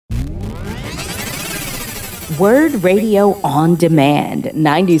Word Radio on Demand,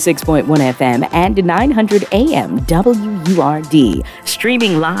 96.1 FM and 900 AM WURD.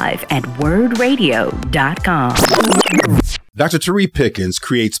 Streaming live at wordradio.com. Dr. Theri Pickens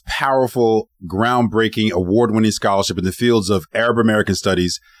creates powerful, groundbreaking, award-winning scholarship in the fields of Arab American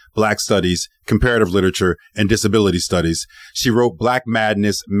Studies, Black Studies, Comparative Literature, and Disability Studies. She wrote Black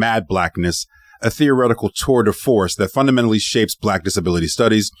Madness, Mad Blackness, a theoretical tour de force that fundamentally shapes Black disability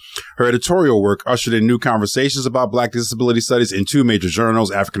studies. Her editorial work ushered in new conversations about Black disability studies in two major journals,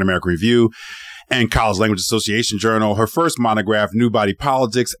 African American Review and College Language Association Journal. Her first monograph, New Body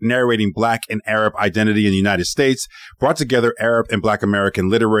Politics, narrating Black and Arab identity in the United States, brought together Arab and Black American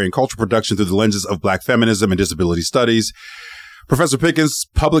literary and cultural production through the lenses of Black feminism and disability studies. Professor Pickens'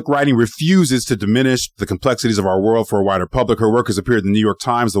 public writing refuses to diminish the complexities of our world for a wider public. Her work has appeared in the New York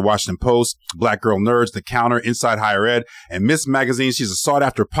Times, the Washington Post, Black Girl Nerds, The Counter, Inside Higher Ed, and Miss Magazine. She's a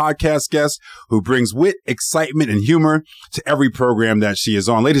sought-after podcast guest who brings wit, excitement, and humor to every program that she is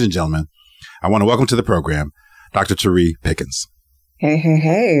on. Ladies and gentlemen, I want to welcome to the program Dr. Theri Pickens.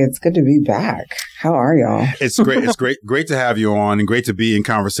 Hey, it's good to be back. How are y'all? It's great. It's great to have you on and great to be in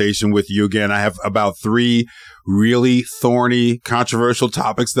conversation with you again. I have about 3 really thorny, controversial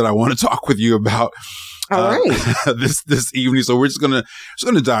topics that I want to talk with you about All right. this evening. So we're just gonna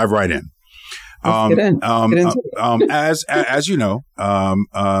dive right in. Let's get into it. As you know,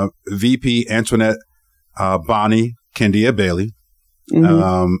 VP Antoinette Bonnie Kendia Bailey,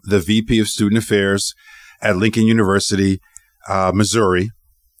 the VP of Student Affairs at Lincoln University, Missouri,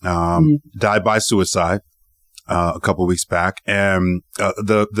 died by suicide a couple of weeks back, and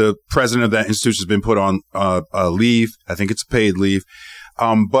the president of that institution has been put on leave. I think it's a paid leave,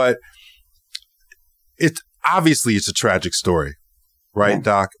 but it's obviously it's a tragic story, right, yeah.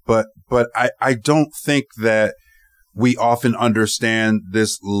 Doc? But I don't think that we often understand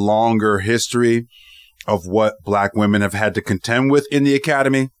this longer history of what Black women have had to contend with in the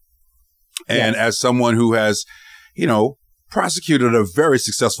academy, and as someone who has, prosecuted a very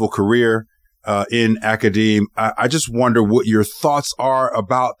successful career in academia, I just wonder what your thoughts are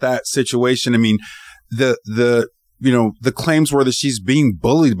about that situation. I mean, the claims were that she's being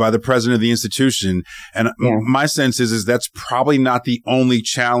bullied by the president of the institution. And my sense is that's probably not the only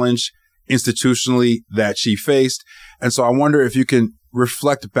challenge institutionally that she faced. And so I wonder if you can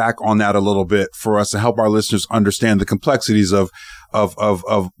reflect back on that a little bit for us to help our listeners understand the complexities of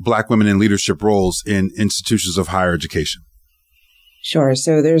Black women in leadership roles in institutions of higher education. Sure.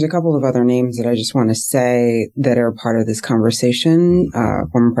 So there's a couple of other names that I just want to say that are part of this conversation.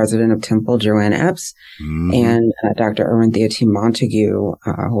 Former president of Temple, Joanne Epps, and Dr. Orinthia T. Montague,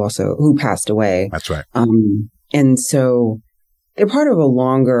 who passed away. That's right. And so they're part of a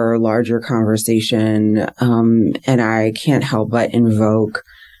larger conversation. And I can't help but invoke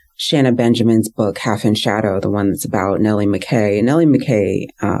Shanna Benjamin's book, Half in Shadow, the one that's about Nellie McKay. Nellie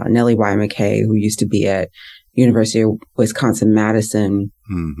Y. McKay, who used to be at University of Wisconsin-Madison,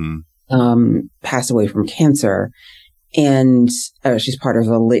 passed away from cancer. And she's part of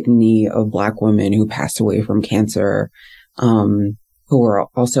a litany of Black women who passed away from cancer, who were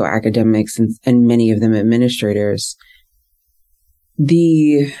also academics and many of them administrators.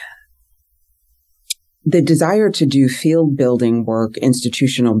 The desire to do field building work,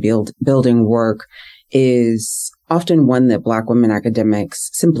 institutional building work, is often one that Black women academics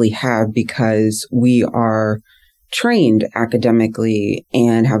simply have because we are trained academically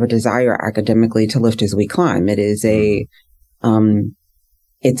and have a desire academically to lift as we climb. It is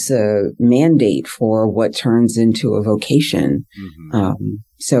it's a mandate for what turns into a vocation.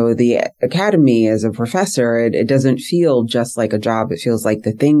 So the academy as a professor, it doesn't feel just like a job. It feels like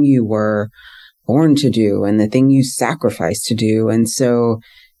the thing you were born to do and the thing you sacrificed to do. And so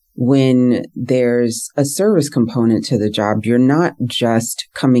when there's a service component to the job, you're not just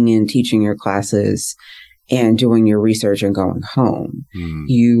coming in, teaching your classes and doing your research and going home.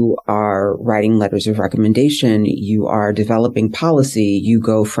 You are writing letters of recommendation. You are developing policy. You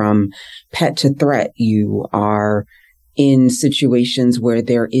go from pet to threat. You are in situations where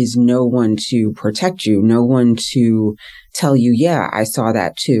there is no one to protect you, no one to tell you, yeah, I saw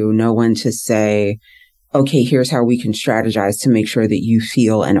that too. No one to say, okay, here's how we can strategize to make sure that you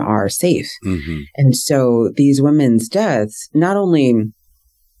feel and are safe. And so these women's deaths, not only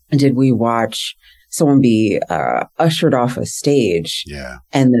did we watch someone be ushered off a stage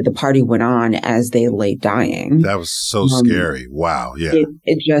and the party went on as they lay dying. That was so scary. Wow. Yeah.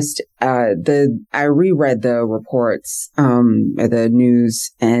 It just, I reread the reports, the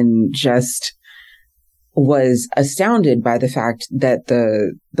news, and just was astounded by the fact that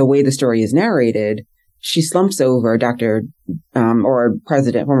the way the story is narrated, she slumps over, former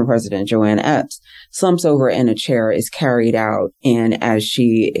President Joanne Epps slumps over in a chair, is carried out. And as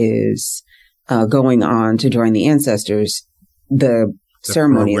she is going on to join the ancestors, the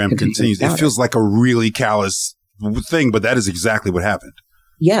ceremony program continues. It feels like a really callous thing, but that is exactly what happened.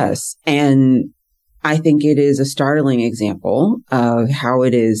 Yes. And I think it is a startling example of how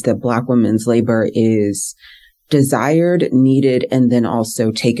it is that Black women's labor is desired, needed, and then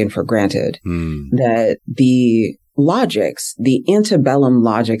also taken for granted. That the logics, the antebellum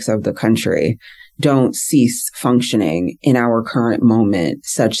logics of the country don't cease functioning in our current moment,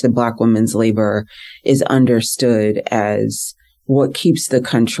 such that Black women's labor is understood as what keeps the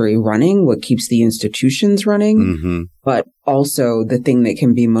country running, what keeps the institutions running, but also the thing that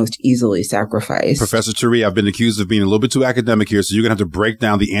can be most easily sacrificed. Professor Theri, I've been accused of being a little bit too academic here, so you're going to have to break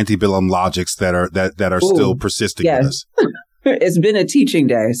down the antebellum logics that are still persisting with us. It's been a teaching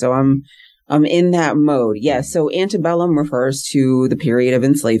day, so I'm in that mode. Yes. So antebellum refers to the period of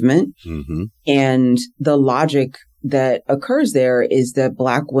enslavement, and the logic that occurs there is that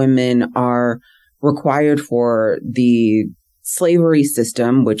Black women are required for the slavery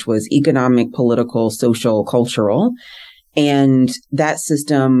system, which was economic, political, social, cultural. And that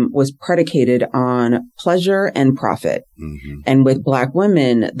system was predicated on pleasure and profit. And with Black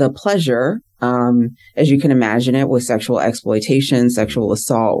women, the pleasure, as you can imagine it, was sexual exploitation, sexual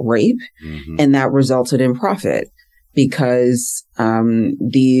assault, rape. And that resulted in profit because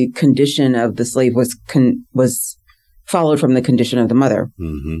the condition of the slave was followed from the condition of the mother.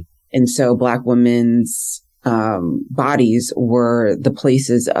 And so Black women's bodies were the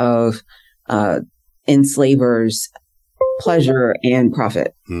places of enslavers' pleasure and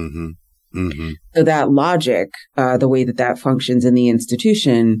profit. So that logic, the way that functions in the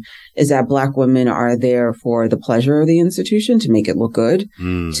institution is that Black women are there for the pleasure of the institution, to make it look good,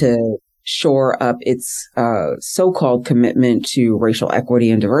 to shore up its so-called commitment to racial equity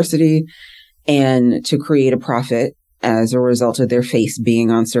and diversity, and to create a profit as a result of their face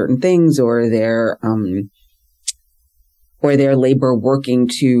being on certain things, or their labor working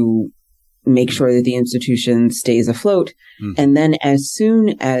to make sure that the institution stays afloat. And then as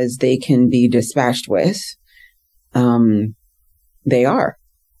soon as they can be dispatched with, they are.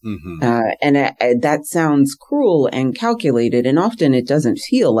 And that sounds cruel and calculated. And often it doesn't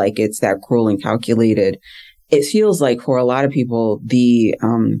feel like it's that cruel and calculated. It feels like for a lot of people, the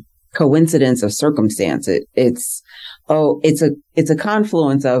coincidence of circumstance, it's a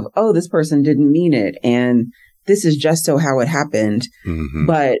confluence of, this person didn't mean it, and this is just so how it happened.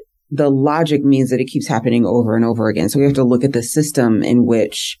 But the logic means that it keeps happening over and over again. So we have to look at the system in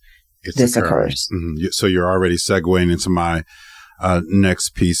which this occurs. So you're already segueing into my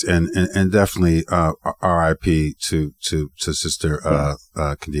next piece, and definitely R.I.P. to Sister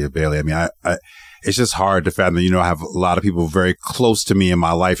Candia Bailey. I mean, I it's just hard to fathom. I have a lot of people very close to me in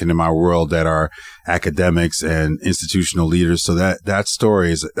my life and in my world that are academics and institutional leaders. So that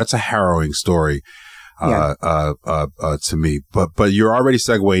story that's a harrowing story. To me, but you're already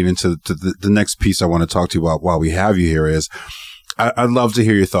segueing into the next piece I want to talk to you about while we have you here. Is I'd love to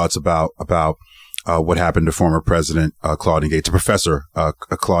hear your thoughts about what happened to former President Claudine Gay, to Professor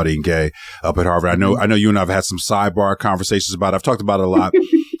Claudine Gay up at Harvard. I know you and I've had some sidebar conversations about it. I've talked about it a lot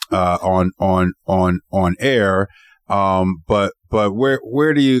on air. But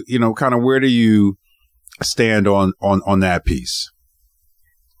where do you where do you stand on that piece?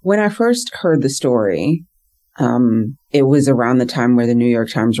 When I first heard the story, it was around the time where the New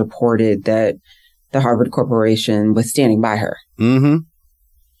York Times reported that the Harvard Corporation was standing by her. And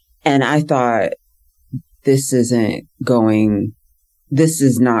I thought, this is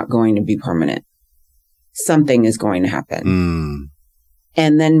not going to be permanent. Something is going to happen.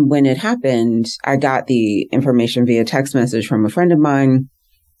 And then when it happened, I got the information via text message from a friend of mine.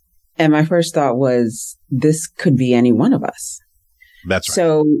 And my first thought was, this could be any one of us. That's right.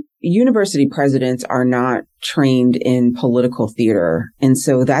 So university presidents are not trained in political theater. And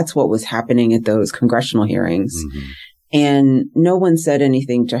so that's what was happening at those congressional hearings. And no one said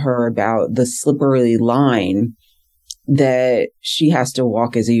anything to her about the slippery line that she has to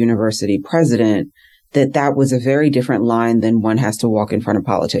walk as a university president, that was a very different line than one has to walk in front of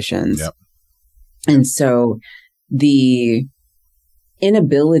politicians. And so the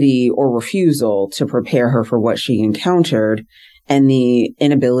inability or refusal to prepare her for what she encountered, and the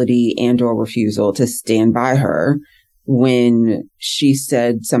inability and or refusal to stand by her when she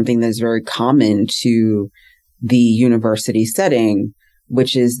said something that's very common to the university setting,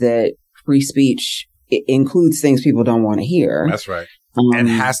 which is that free speech includes things people don't want to hear. That's right. And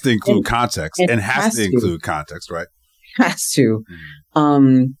has to include context. And has to include context, right? Has to.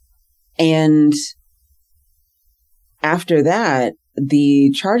 And after that,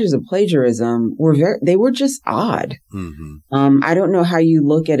 the charges of plagiarism they were just odd. Mm-hmm. I don't know how you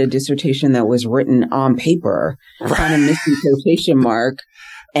look at a dissertation that was written on paper, kind of missing quotation mark,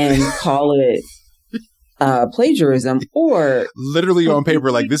 and call it plagiarism, or literally on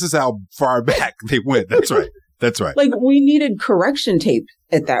paper. Like, this is how far back they went. That's right. That's right. Like, we needed correction tape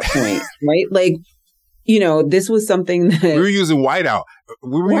at that point, right? Like, this was something that we were using whiteout.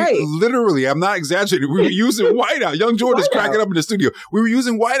 We were literally, I'm not exaggerating. We were using whiteout. Young Jordan's cracking up in the studio. We were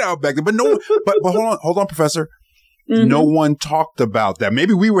using whiteout back then, but but hold on, Professor. Mm-hmm. No one talked about that.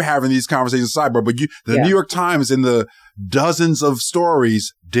 Maybe we were having these conversations sidebar, but the New York Times in the dozens of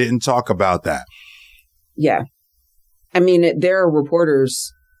stories didn't talk about that. Yeah. I mean, there are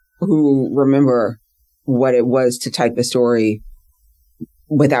reporters who remember what it was to type a story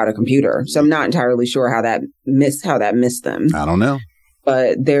without a computer. So I'm not entirely sure how that missed them. I don't know.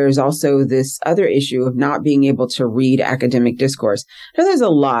 But there's also this other issue of not being able to read academic discourse. Now, there's a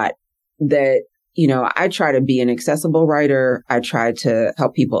lot that, I try to be an accessible writer. I try to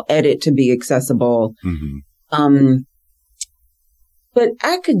help people edit to be accessible. Mm-hmm. But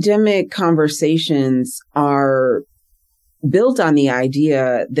academic conversations are built on the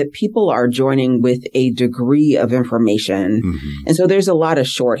idea that people are joining with a degree of information. Mm-hmm. And so there's a lot of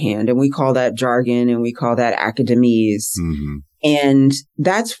shorthand, and we call that jargon, and we call that academese. Mm-hmm. And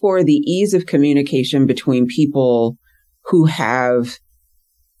that's for the ease of communication between people who have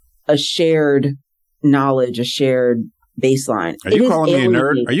a shared knowledge, a shared baseline. Are you calling me a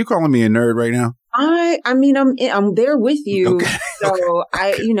nerd? Are you calling me a nerd right now? I mean, I'm there with you. Okay. So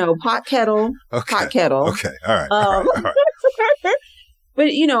pot kettle. Okay. All right. But,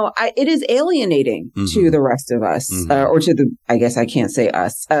 it is alienating mm-hmm. to the rest of us, mm-hmm. Or to I guess I can't say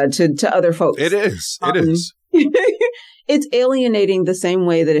us, to other folks. It is. It is. It's alienating the same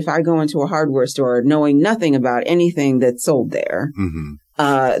way that if I go into a hardware store knowing nothing about anything that's sold there, mm-hmm.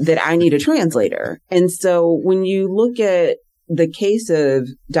 That I need a translator. And so when you look at the case of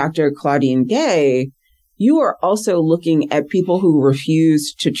Dr. Claudine Gay, you are also looking at people who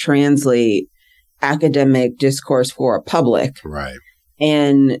refuse to translate academic discourse for a public. Right.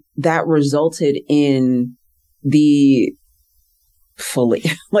 And that resulted in the fully,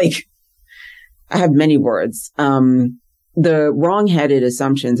 I have many words, the wrong-headed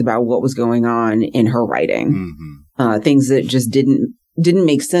assumptions about what was going on in her writing, mm-hmm. Things that just didn't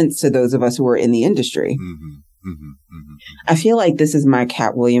make sense to those of us who were in the industry. Mm-hmm. Mm-hmm, mm-hmm. I feel like this is my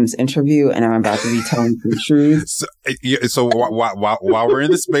Cat Williams interview, and I'm about to be telling some truth. So while we're in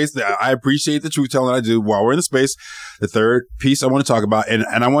the space, I appreciate the truth telling I do. While we're in the space, the third piece I want to talk about, and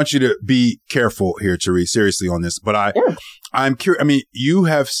I want you to be careful here, Theri, seriously on this. But I'm curious. I mean, you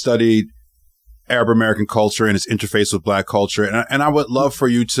have studied Arab American culture and its interface with Black culture, and I would love for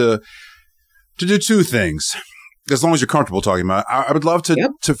you to do two things. As long as you're comfortable talking about it, I would love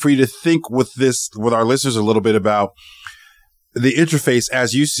for you to think with our listeners a little bit about the interface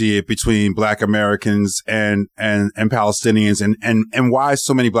as you see it between Black Americans and Palestinians and why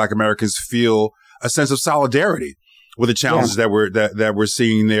so many Black Americans feel a sense of solidarity with the challenges that we're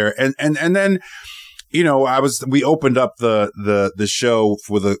seeing there. And then, we opened up the show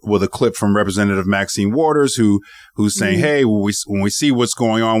with a clip from Representative Maxine Waters, who's saying, mm-hmm. hey, when we see what's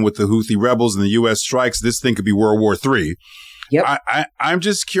going on with the Houthi rebels and the U.S. strikes, this thing could be World War III. Yep. I'm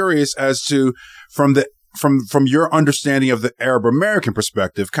just curious as to, from your understanding of the Arab American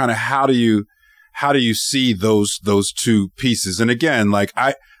perspective, kind of how do you see those two pieces? And again,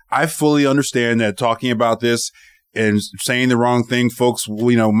 I fully understand that talking about this and saying the wrong thing, folks,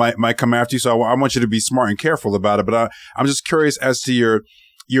 might come after you. So I want you to be smart and careful about it. But I'm just curious as to your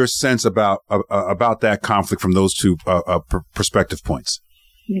sense about that conflict from those two perspective points.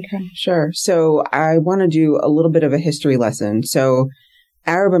 Okay, sure. So I want to do a little bit of a history lesson. So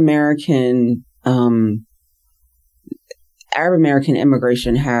Arab American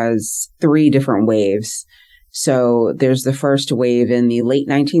immigration has three different waves. So there's the first wave in the late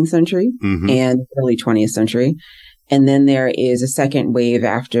 19th century mm-hmm. and early 20th century. And then there is a second wave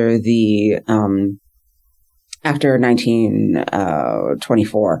after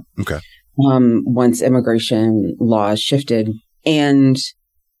 1924. Okay. Once immigration laws shifted. And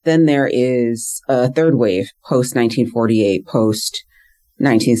then there is a third wave post 1948, post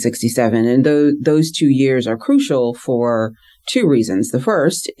 1967. And those 2 years are crucial for two reasons. The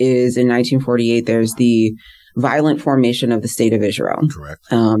first is in 1948, there's the violent formation of the State of Israel. Correct.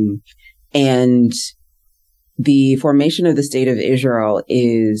 And the formation of the State of Israel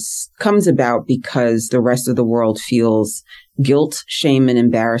comes about because the rest of the world feels guilt, shame, and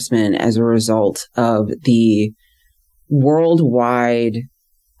embarrassment as a result of the worldwide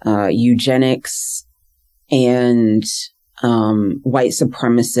eugenics and white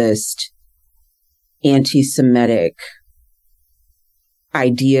supremacist, anti-Semitic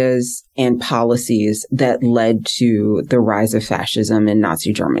ideas and policies that led to the rise of fascism in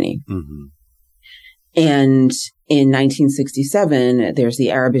Nazi Germany. Mm-hmm. And in 1967, there's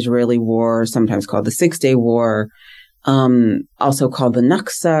the Arab-Israeli War, sometimes called the Six-Day War, also called the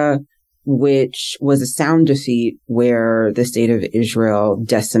Naksa, which was a sound defeat where the state of Israel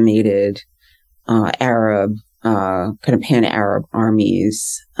decimated Arab, kind of pan-Arab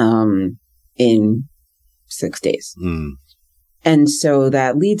armies in 6 days. Mm. And so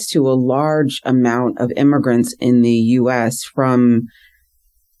that leads to a large amount of immigrants in the U.S. from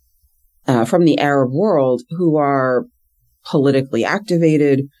the Arab world who are politically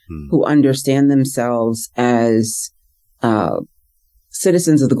activated, who understand themselves as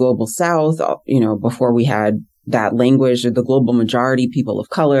citizens of the global South, before we had that language of the global majority, people of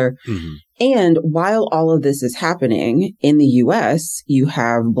color. Mm-hmm. And while all of this is happening in the U.S., you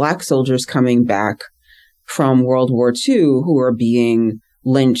have Black soldiers coming back from World War II who are being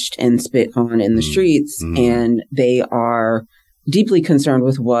lynched and spit on in the streets. Mm-hmm. And they are deeply concerned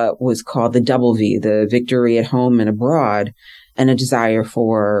with what was called the double V, the victory at home and abroad, and a desire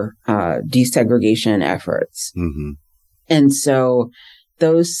for desegregation efforts. Mm-hmm. And so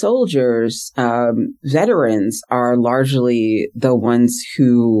those soldiers, veterans, are largely the ones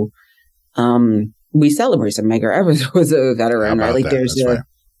who we celebrate. So Medgar Evers was a veteran, right? Like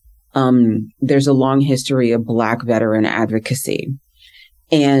there's a long history of Black veteran advocacy.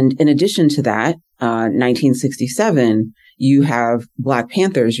 And in addition to that, 1967, you have Black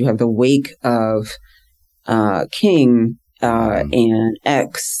Panthers, you have the wake of King and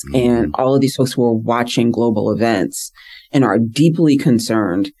X and all of these folks who are watching global events and are deeply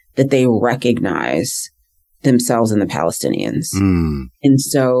concerned that they recognize themselves in the Palestinians. Mm. And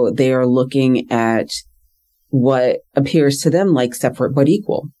so they are looking at what appears to them like separate but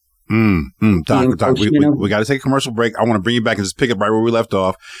equal. Doc, we got to take a commercial break. I want to bring you back and just pick up right where we left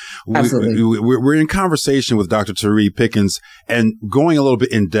off. Absolutely. We're in conversation with Dr. Theri Pickens and going a little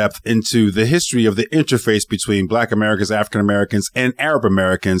bit in depth into the history of the interface between Black Americans, African Americans, and Arab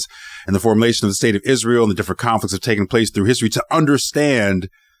Americans and the formation of the state of Israel and the different conflicts that have taken place through history to understand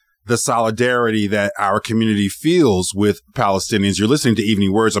the solidarity that our community feels with Palestinians. You're listening to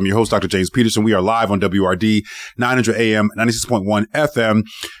Evening Words. I'm your host, Dr. James Peterson. We are live on WRD 900 AM, 96.1 FM.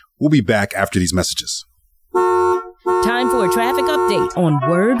 We'll be back after these messages. Time for a traffic update on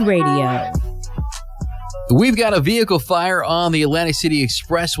Word Radio. We've got a vehicle fire on the Atlantic City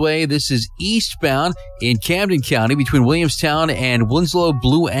Expressway. This is eastbound in Camden County between Williamstown and Winslow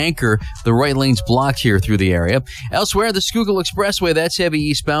Blue Anchor. The right lane's blocked here through the area. Elsewhere, the Schuylkill Expressway, that's heavy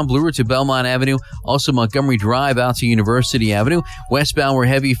eastbound, Blue Route to Belmont Avenue. Also Montgomery Drive out to University Avenue. Westbound, we're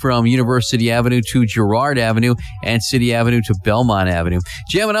heavy from University Avenue to Girard Avenue and City Avenue to Belmont Avenue.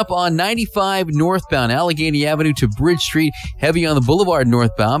 Jamming up on 95 northbound, Allegheny Avenue to Bridge Street. Heavy on the Boulevard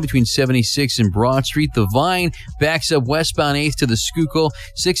northbound between 76 and Broad Street. The Vine backs up westbound 8th to the Schuylkill,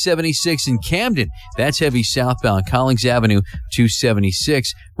 676 in Camden. That's heavy southbound, Collings Avenue,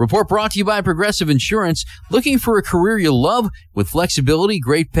 276. Report brought to you by Progressive Insurance. Looking for a career you love with flexibility,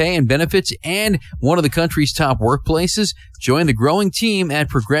 great pay and benefits, and one of the country's top workplaces? Join the growing team at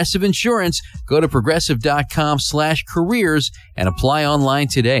Progressive Insurance. Go to progressive.com/careers and apply online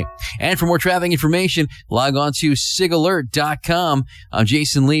today. And for more traffic information, log on to sigalert.com. I'm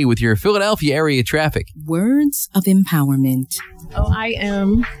Jason Lee with your Philadelphia area traffic. Words of empowerment. Oh, I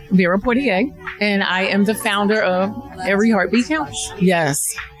am Vera Portier, and I am the founder of Every Heartbeat Counts. Yes,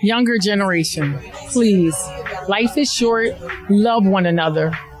 younger generation, please. Life is short. Love one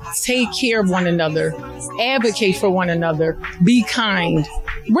another. Take care of one another. Advocate for one another. Be kind.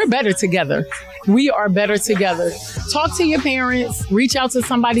 We're better together. We are better together. Talk to your parents. Reach out to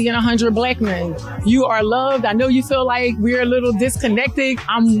somebody in 100 Black Men. You are loved. I know you feel like we're a little disconnected.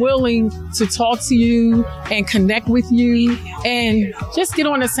 I'm willing to talk to you and connect with you and just get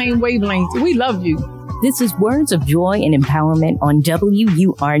on the same wavelength. We love you. This is Words of Joy and Empowerment on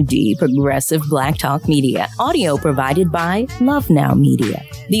WURD, Progressive Black Talk Media. Audio provided by Love Now Media.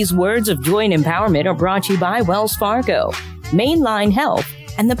 These Words of Joy and Empowerment are brought to you by Wells Fargo, Mainline Health,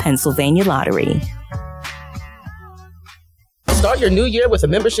 and the Pennsylvania Lottery. Start your new year with a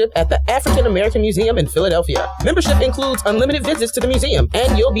membership at the African American Museum in Philadelphia. Membership includes unlimited visits to the museum,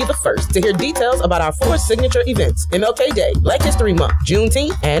 and you'll be the first to hear details about our 4 signature events: MLK Day, Black History Month,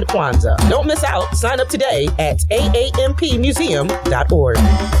 Juneteenth, and Kwanzaa. Don't miss out. Sign up today at aampmuseum.org.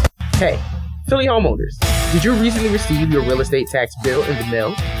 Hey, Philly homeowners, did you recently receive your real estate tax bill in the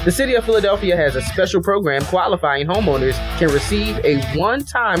mail? The City of Philadelphia has a special program qualifying homeowners can receive a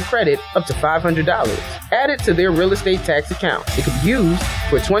one-time credit up to $500 added to their real estate tax account. It could be used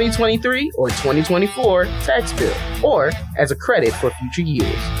for 2023 or 2024 tax bill or as a credit for future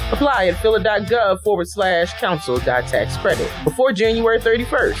years. Apply at phila.gov/council.tax-credit before January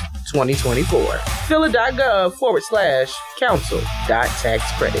 31st, 2024.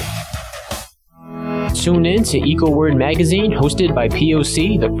 phila.gov/council.tax-credit. Tune in to EcoWord Magazine, hosted by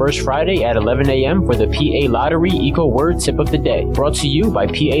POC, the first Friday at 11 a.m. for the PA Lottery EcoWord Tip of the Day. Brought to you by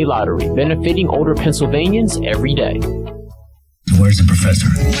PA Lottery, benefiting older Pennsylvanians every day. Where's the professor?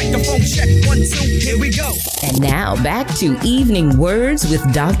 Microphone check, 1, 2, here we go. And now back to Evening Words with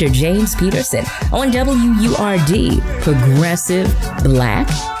Dr. James Peterson on WURD, Progressive Black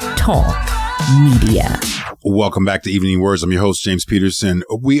Talk Media. Welcome back to Evening Words. I'm your host, James Peterson.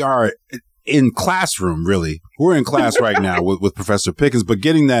 We are in classroom, really. We're in class right now with Professor Pickens, but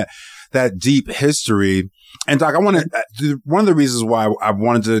getting that deep history. And Doc, one of the reasons why I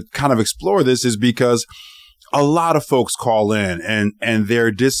wanted to kind of explore this is because a lot of folks call in and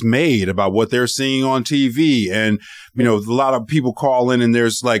they're dismayed about what they're seeing on TV. And, you know, a lot of people call in and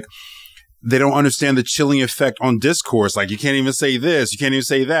there's like, they don't understand the chilling effect on discourse. Like, you can't even say this. You can't even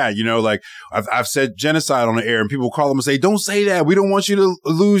say that. You know, like I've said genocide on the air and people call them and say, don't say that. We don't want you to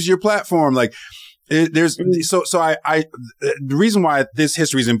lose your platform. Like the reason why this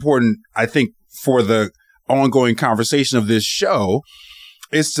history is important, I think, for the ongoing conversation of this show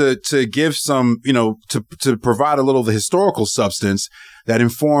is to give some, you know, to provide a little of the historical substance that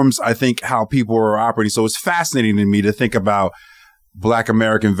informs, I think, how people are operating. So it's fascinating to me to think about Black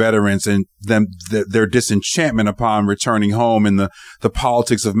American veterans and their disenchantment upon returning home, and the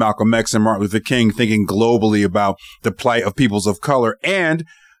politics of Malcolm X and Martin Luther King, thinking globally about the plight of peoples of color and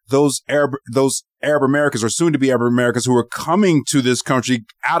those Arab Americans, or soon to be Arab Americans, who are coming to this country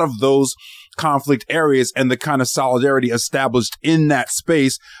out of those conflict areas, and the kind of solidarity established in that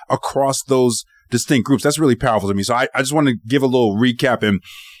space across those distinct groups. That's really powerful to me. So I just want to give a little recap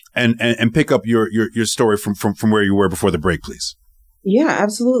and pick up your story from where you were before the break, please. Yeah,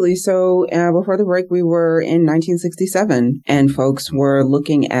 absolutely. So before the break, we were in 1967, and Black folks were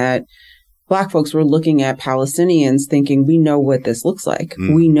looking at Palestinians thinking, we know what this looks like.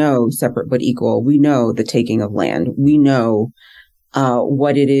 We know separate but equal. We know the taking of land. We know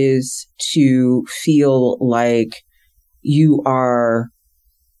what it is to feel like you are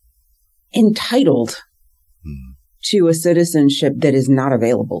entitled to a citizenship that is not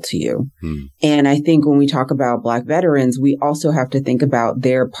available to you. And I think when we talk about Black veterans, we also have to think about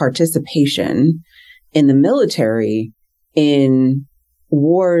their participation in the military in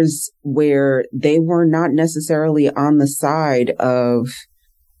wars where they were not necessarily on the side of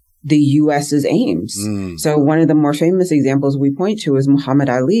the U.S.'s aims. So one of the more famous examples we point to is Muhammad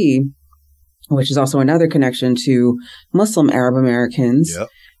Ali, which is also another connection to Muslim Arab Americans. Yep.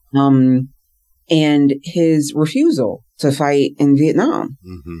 And his refusal to fight in Vietnam.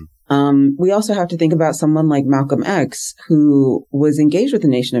 We also have to think about someone like Malcolm X, who was engaged with the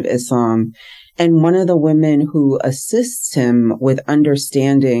Nation of Islam. And one of the women who assists him with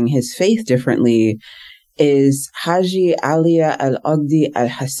understanding his faith differently is Haji Alia Al-Ogdi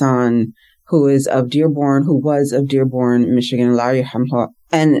Al-Hassan, who was of Dearborn, Michigan.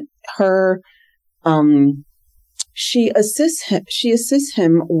 And her, she assists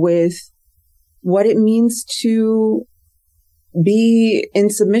him with what it means to be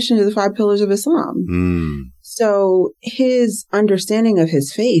in submission to the 5 pillars of Islam. So his understanding of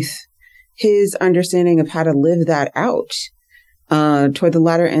his faith, his understanding of how to live that out toward the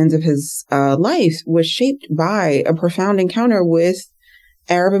latter ends of his life was shaped by a profound encounter with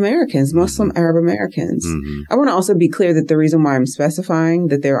Arab Americans, Muslim Arab Americans. I want to also be clear that the reason why I'm specifying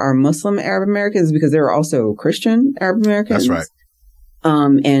that there are Muslim Arab Americans is because there are also Christian Arab Americans. That's right.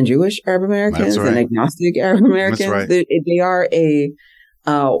 And Jewish Arab Americans and agnostic Arab Americans. That's right. They are a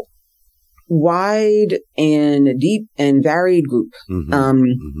wide and deep and varied group.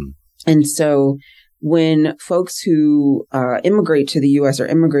 And so when folks who immigrate to the U.S. are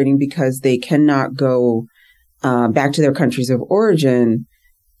immigrating because they cannot go back to their countries of origin,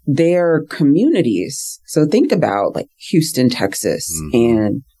 their communities. So think about like Houston, Texas,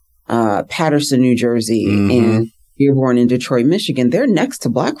 and Peterson, New Jersey, and Dearborn in Detroit, Michigan. They're next to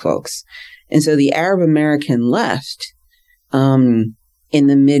Black folks. And so the Arab American left in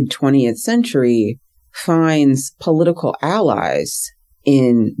the mid 20th century finds political allies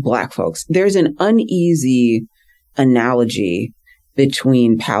in Black folks. There's an uneasy analogy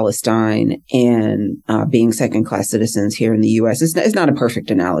between Palestine and being second-class citizens here in the U.S. It's not a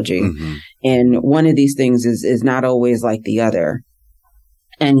perfect analogy. Mm-hmm. And one of these things is not always like the other.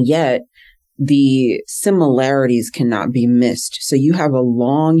 And yet, the similarities cannot be missed. So you have a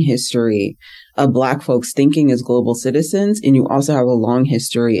long history of Black folks thinking as global citizens, and you also have a long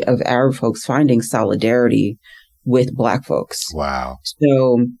history of Arab folks finding solidarity with Black folks. Wow.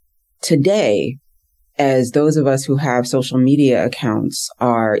 So today, as those of us who have social media accounts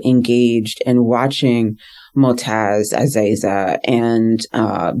are engaged and watching Motaz Aziza and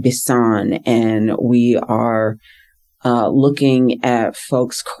Bisan, and we are looking at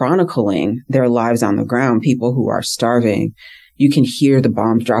folks chronicling their lives on the ground, people who are starving, you can hear the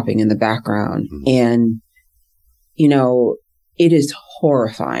bombs dropping in the background. Mm-hmm. And, you know, it is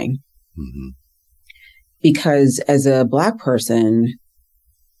horrifying. Mm-hmm. Because as a Black person,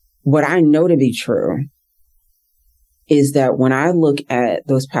 what I know to be true is that when I look at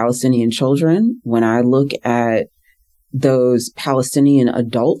those Palestinian children, when I look at those Palestinian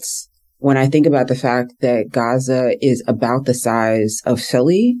adults, when I think about the fact that Gaza is about the size of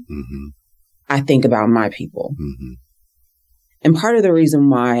Philly, mm-hmm. I think about my people. Mm-hmm. And part of the reason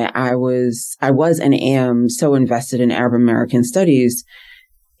why I was and am so invested in Arab American studies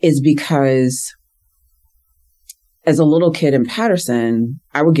is because as a little kid in Peterson,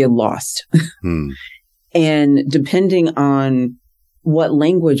 I would get lost. And depending on what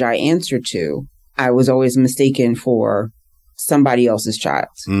language I answered to, I was always mistaken for somebody else's child.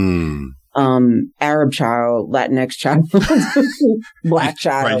 Arab child, Latinx child, Black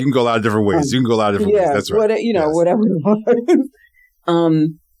child. Right. You can go a lot of different ways. Ways. That's right. Whatever you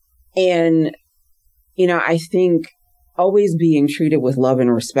want. And, you know, I think always being treated with love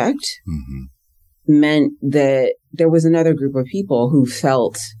and respect mm-hmm. meant that there was another group of people who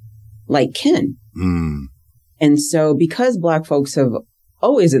felt like kin. And so because Black folks have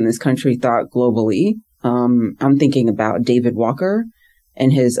always in this country thought globally, I'm thinking about David Walker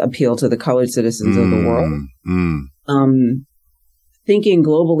and his appeal to the colored citizens of the world. Thinking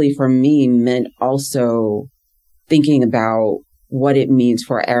globally for me meant also thinking about what it means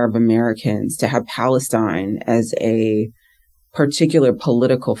for Arab Americans to have Palestine as a particular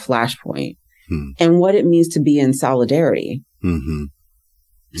political flashpoint and what it means to be in solidarity.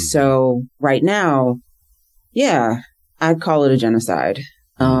 So right now, yeah, I'd call it a genocide.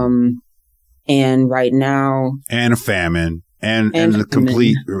 And right now... And a famine. And the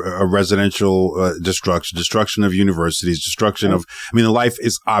complete residential destruction of universities, destruction of, I mean, the life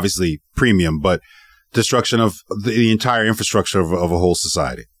is obviously premium, but destruction of the entire infrastructure of a whole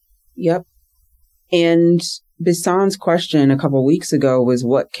society. Yep. And Bisan's question a couple of weeks ago was,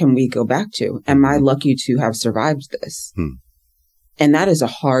 what can we go back to? Am I lucky to have survived this? And that is a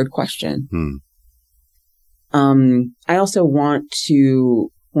hard question. I also want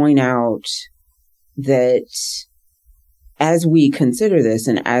to point out that as we consider this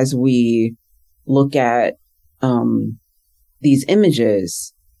and as we look at these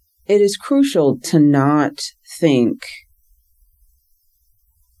images, it is crucial to not think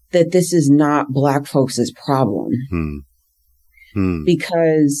that this is not Black folks' problem.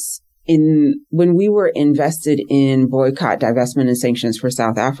 Because when we were invested in boycott, divestment, and sanctions for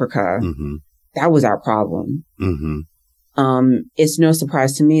South Africa, that was our problem. It's no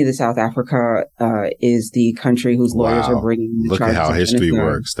surprise to me that South Africa is the country whose lawyers are bringing the charges. Look at how history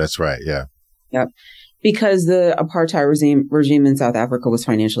works. That's right. Yeah. Yep. Because the apartheid regime in South Africa was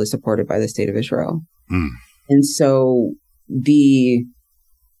financially supported by the state of Israel. And so the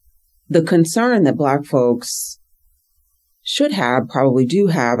concern that Black folks should have, probably do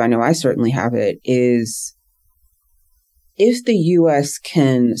have, I know I certainly have it, is if the U.S.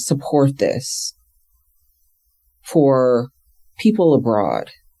 can support this for people abroad,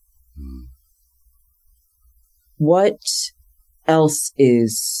 what else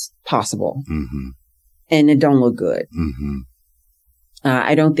is possible? And it don't look good.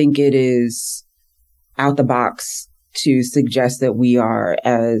 I don't think it is out the box to suggest that we are,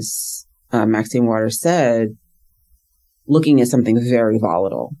 as Maxine Waters said, looking at something very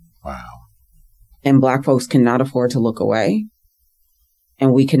volatile. Wow. And Black folks cannot afford to look away.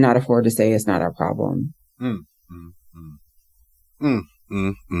 And we cannot afford to say it's not our problem.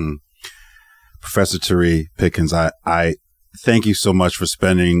 Professor Theri Pickens, I thank you so much for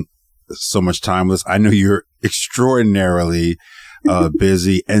spending so much time with us. I know you're extraordinarily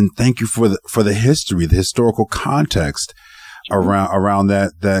busy, and thank you for the history, the historical context around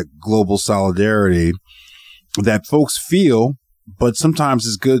that global solidarity that folks feel, but sometimes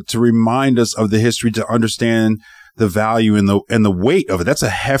it's good to remind us of the history to understand the value and the weight of it. That's a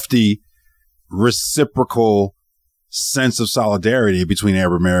hefty reciprocal sense of solidarity between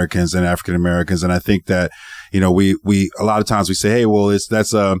Arab Americans and African Americans. And I think that, we a lot of times we say, hey, well,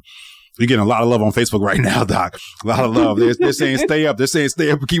 you're getting a lot of love on Facebook right now, Doc. A lot of love. They're saying stay up. They're saying stay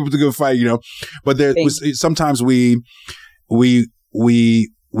up and keep up the good fight, But sometimes we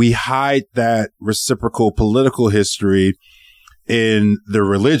hide that reciprocal political history in the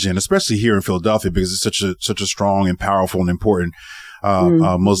religion, especially here in Philadelphia, because it's such a strong and powerful and important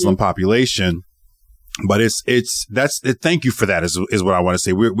Muslim population. But thank you for that is what I want to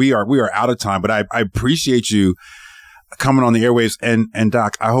say. We are out of time, but I appreciate you coming on the airwaves, and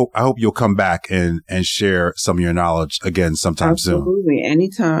Doc, I hope you'll come back and share some of your knowledge again sometime soon. Absolutely.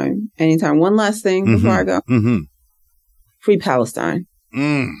 Anytime. One last thing before I go. Mm-hmm. Free Palestine.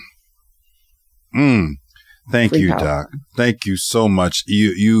 Thank you, Doc. Thank you so much.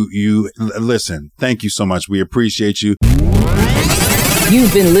 You listen. Thank you so much. We appreciate you.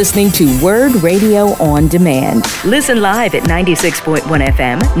 You've been listening to Word Radio on Demand. Listen live at 96.1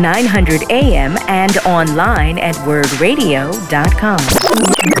 FM, 900 AM, and online at wordradio.com.